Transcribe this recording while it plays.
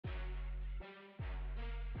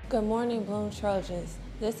Good morning, Bloom Trojans.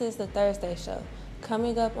 This is the Thursday show.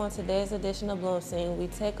 Coming up on today's edition of BloomScene, we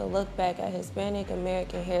take a look back at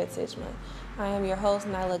Hispanic-American Heritage Month. I am your host,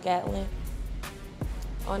 Nyla Gatlin.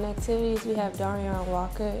 On activities, we have Darian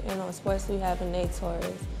Walker, and on sports, we have Nate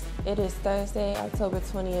Torres. It is Thursday, October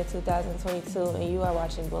 20th, 2022, and you are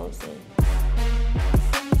watching BloomScene.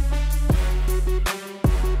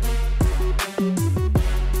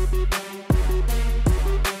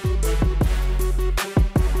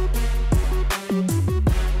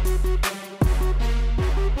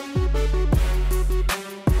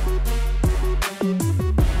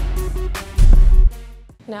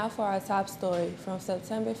 Now for our top story. From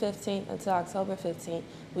September 15th until October 15th,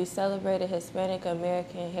 we celebrated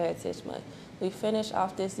Hispanic-American Heritage Month. We finished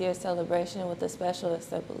off this year's celebration with a special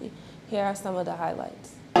assembly. Here are some of the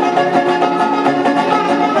highlights.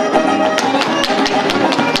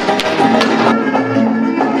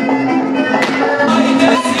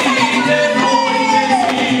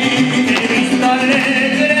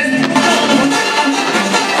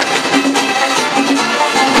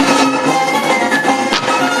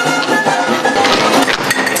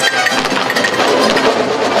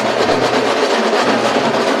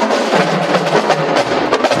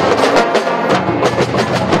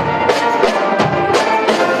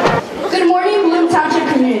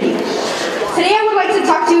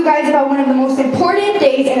 About one of the most important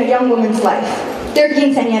days in a young woman's life, their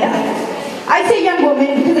quinceañera. I say young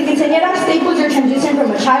woman because the quinceañera staples your transition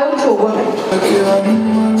from a child to a woman.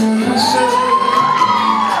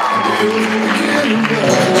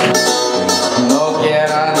 No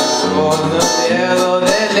quieran con los dedos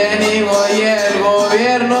del enemigo y el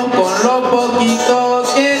gobierno, con lo poquito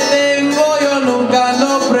que tengo yo nunca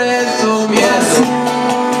lo presumiendo.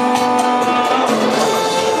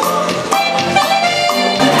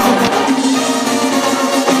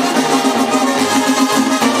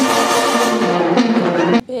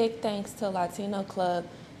 Big thanks to Latino Club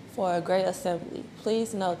for a great assembly.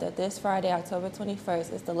 Please note that this Friday, October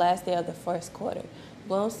 21st, is the last day of the first quarter.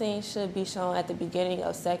 BloomScene should be shown at the beginning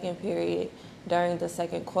of second period during the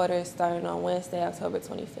second quarter, starting on Wednesday, October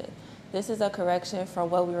 25th. This is a correction from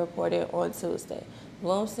what we reported on Tuesday.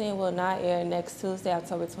 BloomScene will not air next Tuesday,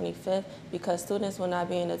 October 25th, because students will not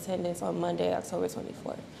be in attendance on Monday, October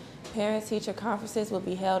 24th. Parent-teacher conferences will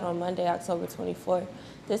be held on Monday, October 24th.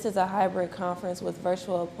 This is a hybrid conference with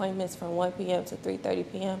virtual appointments from 1 p.m. to 3:30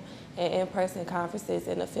 p.m. and in-person conferences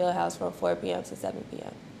in the field house from 4 p.m. to 7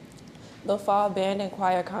 p.m. The Fall Band and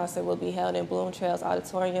Choir Concert will be held in Bloom Trails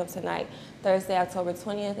Auditorium tonight, Thursday, October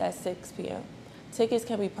 20th at 6 p.m. Tickets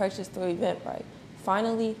can be purchased through Eventbrite.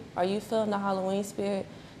 Finally, are you feeling the Halloween spirit?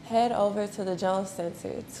 Head over to the Jones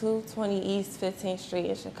Center, 220 East 15th Street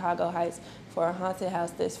in Chicago Heights for a haunted house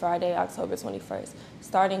this Friday, October 21st,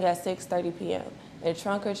 starting at 6:30 p.m. and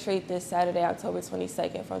trunk or treat this Saturday, October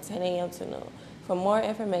 22nd from 10 a.m. to noon. For more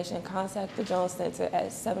information, contact the Jones Center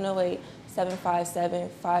at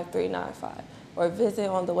 708-757-5395 or visit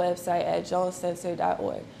on the website at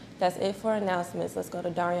jonescenter.org. That's it for announcements. Let's go to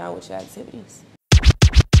Darian with your activities.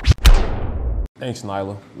 Thanks,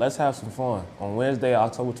 Nyla. Let's have some fun. On Wednesday,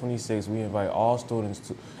 October 26th, we invite all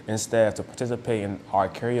students and staff to participate in our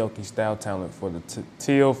karaoke style talent for the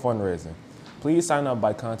Teal fundraising. Please sign up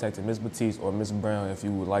by contacting Ms. Batiste or Ms. Brown if you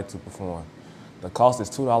would like to perform. The cost is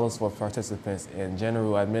 $2 for participants and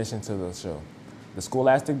general admission to the show. The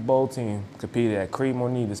Scholastic Bowl team competed at Cree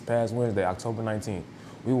Monique this past Wednesday, October 19th.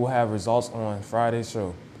 We will have results on Friday's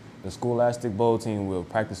show. The Scholastic Bowl team will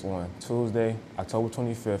practice on Tuesday, October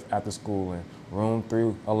 25th after school in room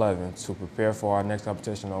 311 to prepare for our next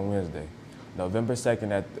competition on Wednesday, November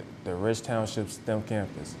 2nd at the Rich Township STEM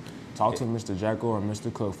campus. Talk to Mr. Jacko or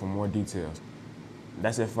Mr. Cook for more details.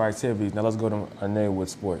 That's it for activities. Now let's go to Ane with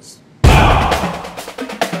sports.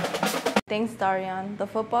 Thanks, Darian. The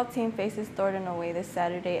football team faces Thornton away this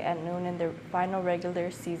Saturday at noon in their final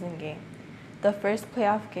regular season game. The first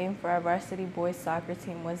playoff game for our varsity boys soccer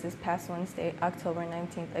team was this past Wednesday, October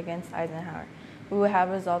 19th against Eisenhower. We will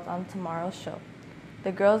have results on tomorrow's show.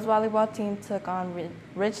 The girls volleyball team took on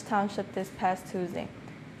Rich Township this past Tuesday.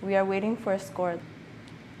 We are waiting for a score.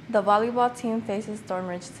 The volleyball team faces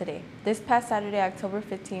Thornridge today. This past Saturday, October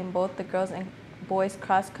 15th, both the girls and boys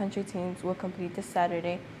cross-country teams will compete this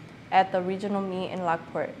Saturday at the regional meet in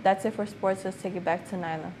Lockport. That's it for sports. Let's take it back to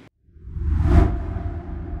Nyla.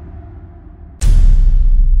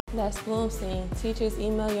 That's BloomScene. Teachers,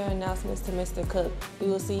 email your announcements to Mr. Cook. We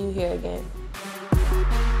will see you here again.